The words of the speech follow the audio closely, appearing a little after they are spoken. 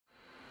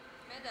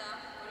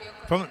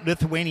From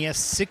Lithuania,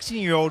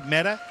 16-year-old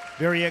Meda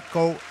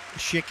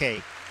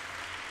VARIAKOJYTE.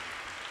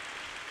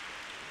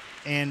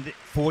 And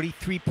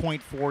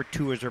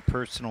 43.42 is her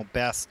personal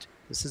best.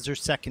 This is her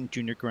second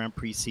Junior Grand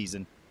Prix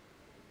season.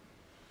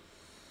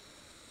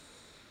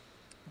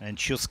 And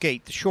she'll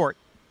skate the short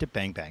to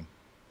Bang Bang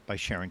by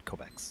Sharon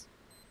Kovacs.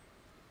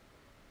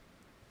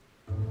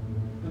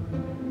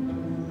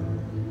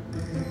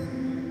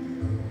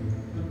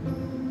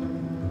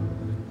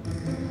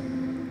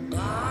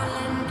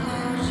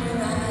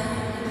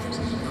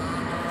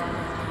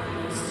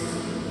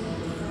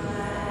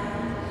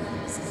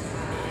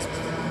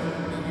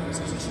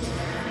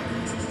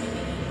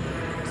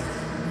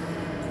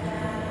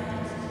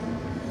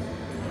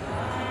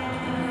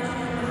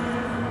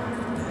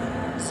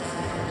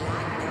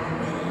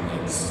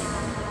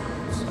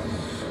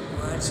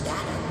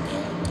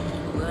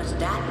 Words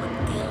that would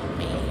kill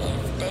me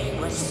if they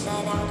were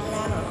said out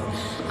loud.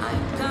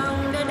 I've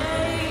gone to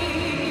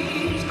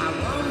days, I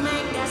won't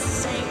make the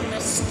same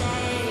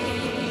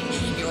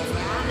mistake. You'll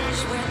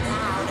vanish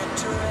without a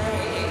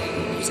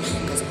trace,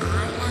 'cause I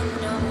am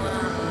the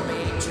one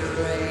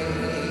betrayed.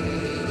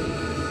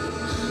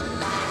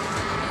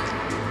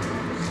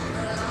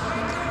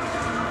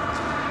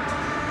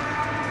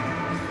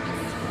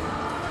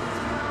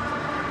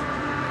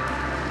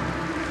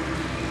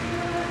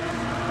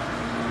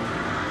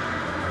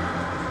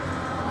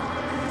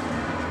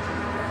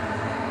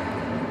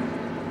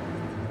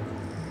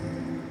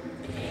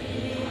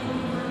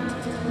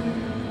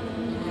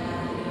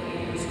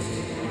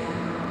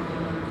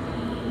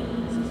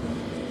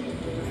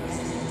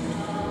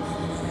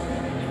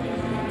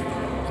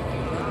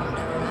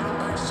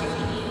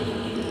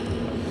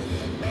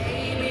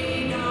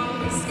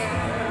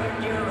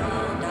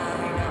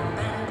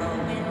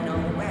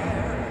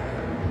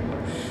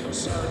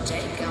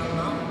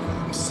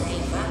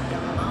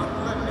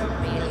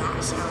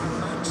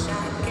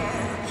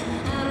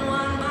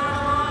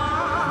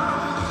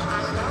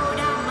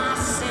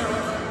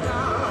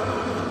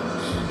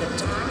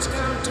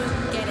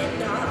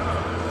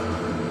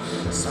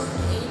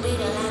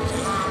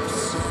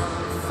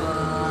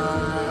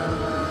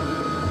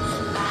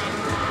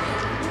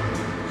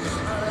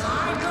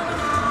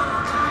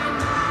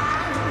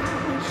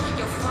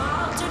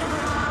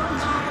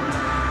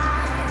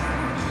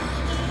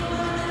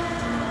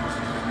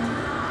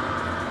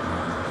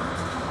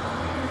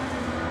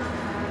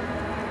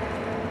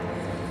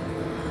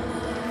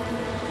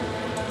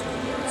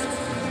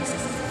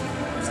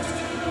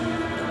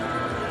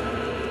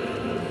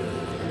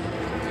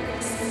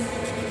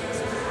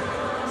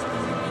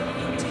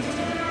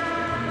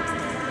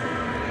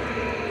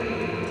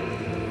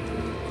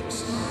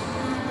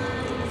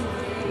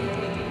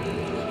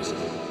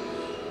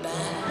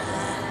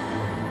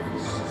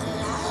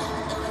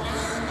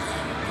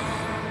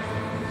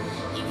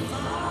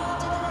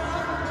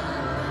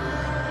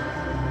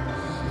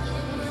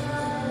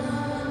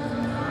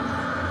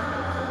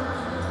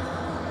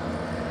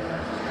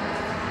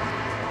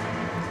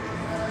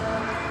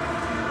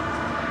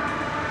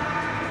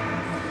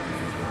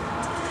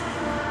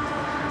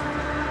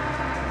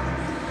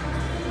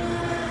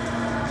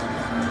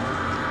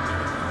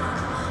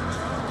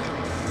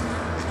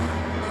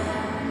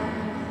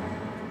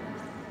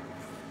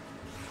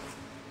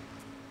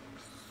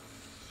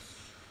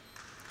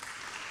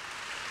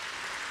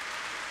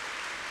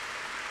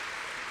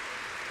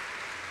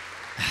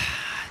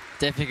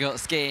 Difficult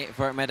skate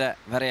for Meda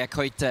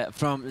VARIAKOJYTE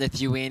from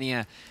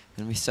Lithuania.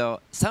 And we saw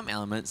some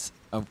elements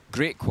of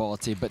great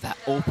quality, but that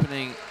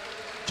opening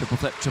triple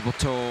flip, triple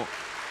toe,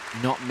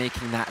 not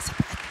making that,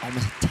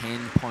 almost a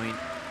 10-point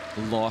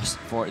loss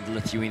for the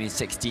Lithuanian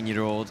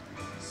 16-year-old.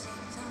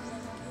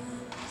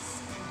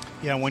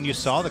 Yeah, when you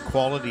saw the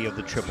quality of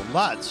the triple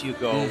Lutz, you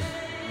go,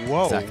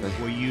 whoa, exactly.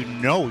 Well, you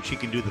know she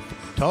can do the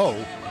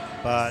toe,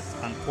 but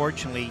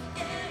unfortunately,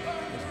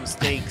 those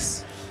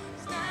mistakes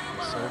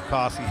so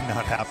costly,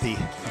 not happy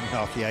coming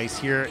off the ice.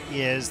 Here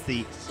is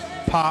the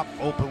pop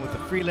open with the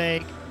free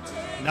leg.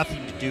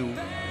 Nothing to do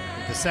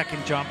with the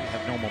second jump. You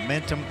have no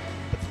momentum.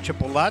 But the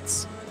triple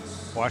Lutz,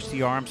 watch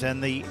the arms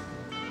and the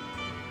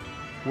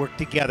work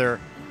together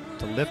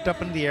to lift up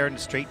in the air in a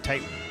straight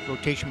tight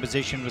rotation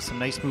position with some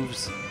nice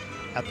moves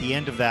at the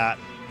end of that.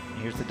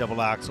 And here's the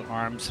double axel,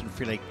 arms and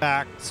free leg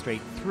back,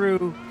 straight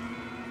through.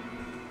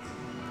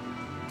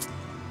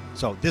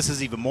 So this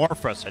is even more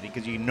frustrating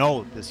because you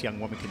know this young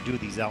woman can do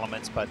these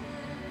elements, but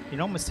you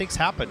know, mistakes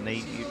happen.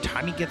 Your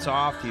timing gets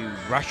off, you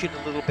rush it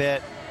a little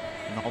bit,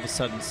 and all of a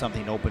sudden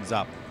something opens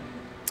up.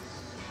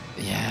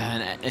 Yeah,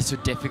 and it's so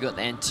difficult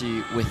then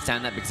to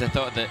withstand that, because I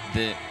thought that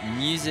the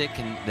music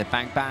and the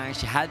bang bang,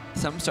 she had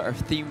some sort of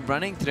theme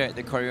running throughout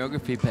the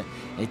choreography, but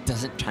it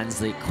doesn't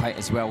translate quite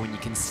as well when you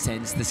can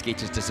sense the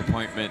skater's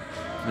disappointment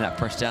from that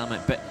first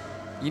element. But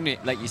you know,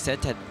 like you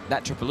said, Ted,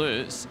 that triple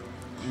Lutz,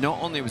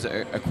 not only was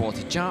it a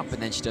quality jump, but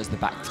then she does the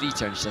back three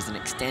turn, she does an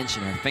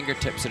extension, her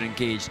fingertips are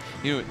engaged.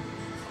 You know,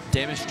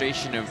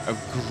 demonstration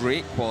of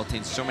great quality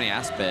in so many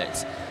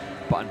aspects,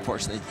 but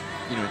unfortunately,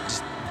 you know,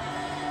 just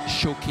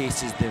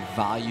showcases the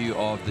value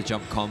of the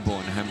jump combo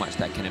and how much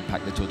that can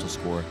impact the total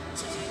score.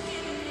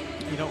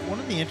 You know, one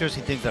of the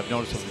interesting things I've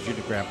noticed of the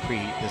Junior Grand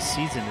Prix this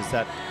season is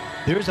that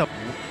there's a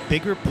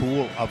bigger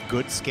pool of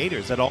good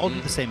skaters that all do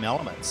the same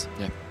elements.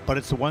 Yeah. But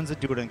it's the ones that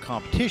do it in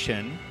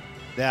competition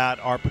that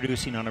are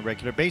producing on a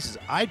regular basis.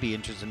 I'd be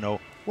interested to know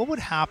what would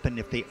happen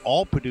if they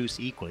all produce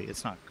equally.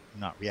 It's not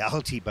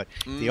reality, but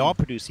they all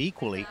produce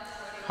equally.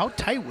 How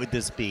tight would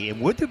this be?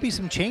 And would there be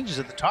some changes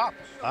at the top?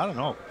 I don't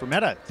know. For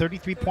Meda,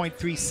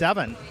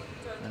 33.37,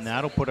 and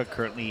that'll put her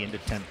currently into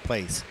 10th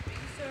place.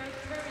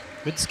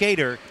 Good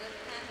skater,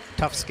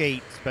 tough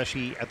skate,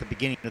 especially at the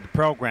beginning of the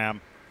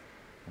program,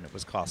 and it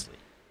was costly.